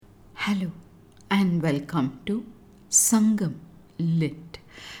Hello and welcome to Sangam Lit.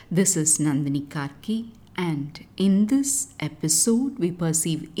 This is Nandini Karki, and in this episode we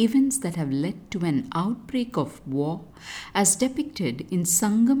perceive events that have led to an outbreak of war as depicted in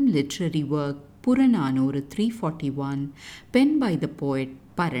Sangam literary work Puranaanooru 341, penned by the poet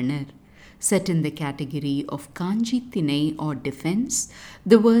Puranar. Set in the category of Kanji Tinai or defense,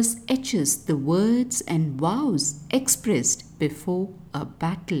 the verse etches the words and vows expressed before a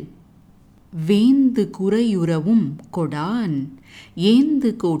battle. வேந்து குறையுறவும் கொடான் ஏந்து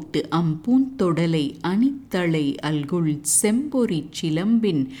கோட்டு அம்பூந்தொடலை அணித்தலை அல்குல் செம்பொறிச்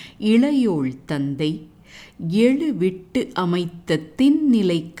சிலம்பின் இளையோள் தந்தை எழுவிட்டு அமைத்த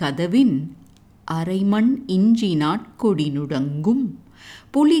திண்நிலை கதவின் அரைமண் இஞ்சி நாட்கொடி நுடங்கும்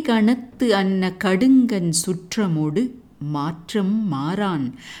புலிகணத்து அன்ன கடுங்கன் சுற்றமொடு மாற்றம் மாறான்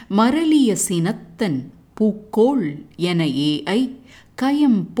மரளிய சினத்தன் பூக்கோள் என ஏஐ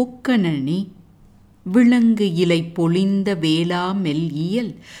கயம் புக்கணனி விளங்கு இலை பொழிந்த வேளா மெல்இயல்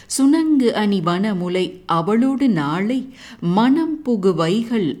சுணங்கு அணி வனமுலை அவளோடு நாளை மனம் புகு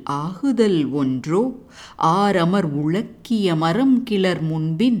வைகள் ஆகுதல் ஒன்றோ ஆரமர் உழக்கிய மரம் கிளர்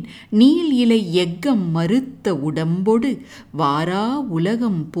முன்பின் நீல் இலை எக்கம் மறுத்த உடம்பொடு வாரா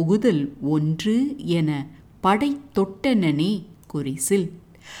உலகம் புகுதல் ஒன்று என படை தொட்டனனே குறிசில்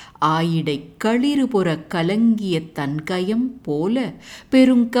ஆயிடை களிறுபுற கலங்கிய தன்கயம் போல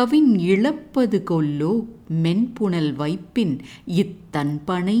பெருங்கவின் இழப்பது கொல்லோ மென்புணல் வைப்பின்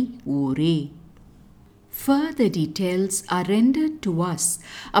இத்தன்பனை ஊரே. Further details are rendered to us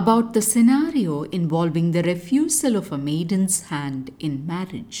about the scenario involving the refusal of a maiden's hand in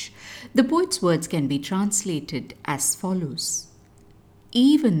marriage. The poet's words can be translated as follows.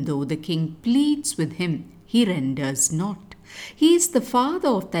 Even though the king pleads with him, he renders not. He is the father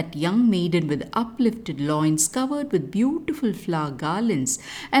of that young maiden with uplifted loins covered with beautiful flower garlands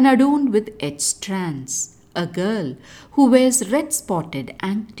and adorned with edged strands, a girl who wears red-spotted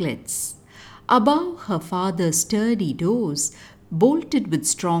anklets. Above her father's sturdy doors, bolted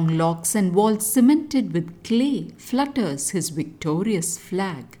with strong locks and walls cemented with clay, flutters his victorious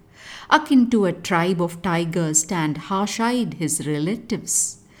flag. Akin to a tribe of tigers stand harsh-eyed his relatives.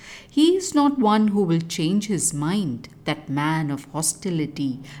 He is not one who will change his mind, that man of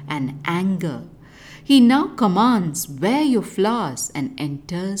hostility and anger. He now commands, wear your flowers, and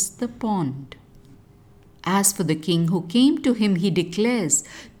enters the pond. As for the king who came to him, he declares,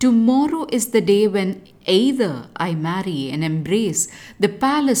 tomorrow is the day when either I marry and embrace the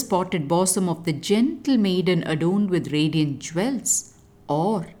palace-potted bosom of the gentle maiden adorned with radiant jewels,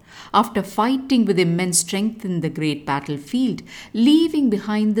 or after fighting with immense strength in the great battlefield, leaving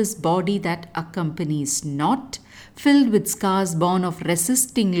behind this body that accompanies not, filled with scars born of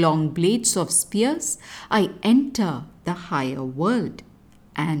resisting long blades of spears, I enter the higher world.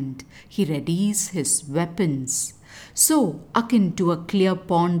 And he readies his weapons. So, akin to a clear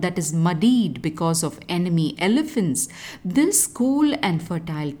pond that is muddied because of enemy elephants, this cool and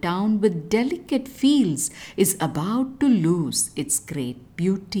fertile town with delicate fields is about to lose its great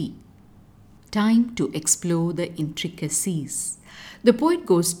beauty. Time to explore the intricacies. The poet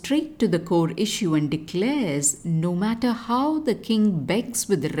goes straight to the core issue and declares, no matter how the king begs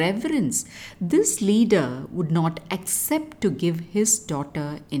with reverence, this leader would not accept to give his daughter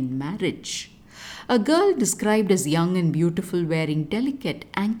in marriage. A girl described as young and beautiful wearing delicate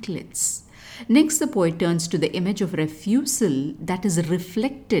anklets. Next, the poet turns to the image of refusal that is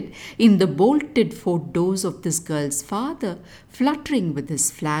reflected in the bolted fort doors of this girl's father, fluttering with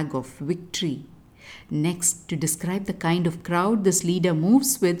his flag of victory. Next, to describe the kind of crowd this leader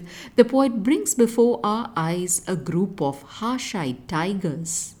moves with, the poet brings before our eyes a group of harsh-eyed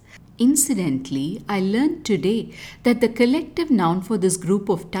tigers. Incidentally, I learned today that the collective noun for this group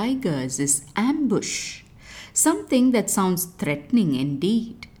of tigers is ambush, something that sounds threatening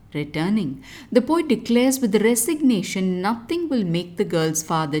indeed. Returning, the poet declares with resignation nothing will make the girl's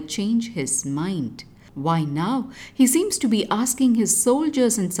father change his mind. Why now? He seems to be asking his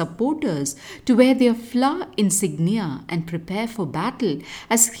soldiers and supporters to wear their flower insignia and prepare for battle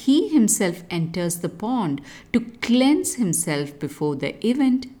as he himself enters the pond to cleanse himself before the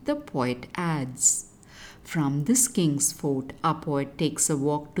event, the poet adds. From this king's fort, our poet takes a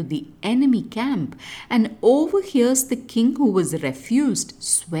walk to the enemy camp and overhears the king who was refused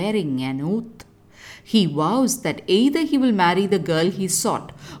swearing an oath. He vows that either he will marry the girl he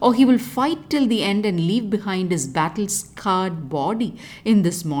sought, or he will fight till the end and leave behind his battle-scarred body in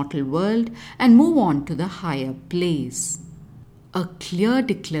this mortal world and move on to the higher place. A clear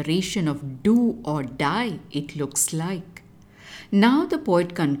declaration of do or die, it looks like. Now the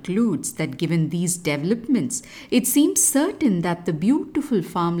poet concludes that given these developments, it seems certain that the beautiful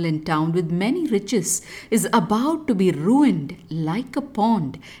farmland town with many riches is about to be ruined like a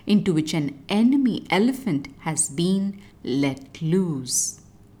pond into which an enemy elephant has been let loose.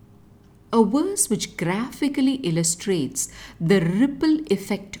 A verse which graphically illustrates the ripple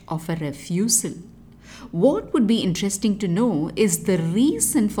effect of a refusal. What would be interesting to know is the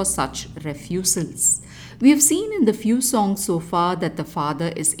reason for such refusals. We have seen in the few songs so far that the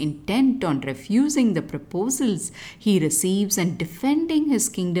father is intent on refusing the proposals he receives and defending his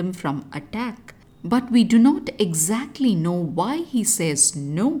kingdom from attack. But we do not exactly know why he says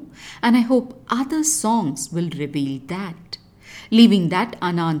no, and I hope other songs will reveal that. Leaving that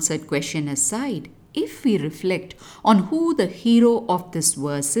unanswered question aside, if we reflect on who the hero of this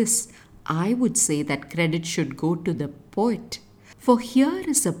verse is, I would say that credit should go to the poet. For here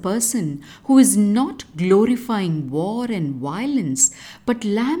is a person who is not glorifying war and violence, but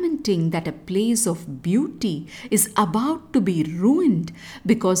lamenting that a place of beauty is about to be ruined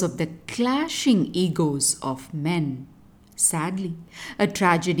because of the clashing egos of men. Sadly, a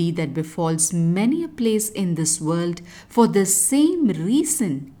tragedy that befalls many a place in this world for the same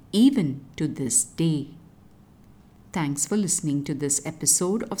reason even to this day. Thanks for listening to this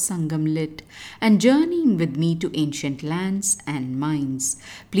episode of Sangam Lit and journeying with me to ancient lands and minds.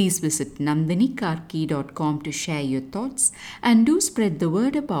 Please visit nandinikarki.com to share your thoughts and do spread the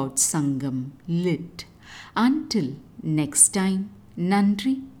word about Sangam Lit. Until next time,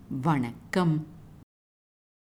 Nandri Vanakkam.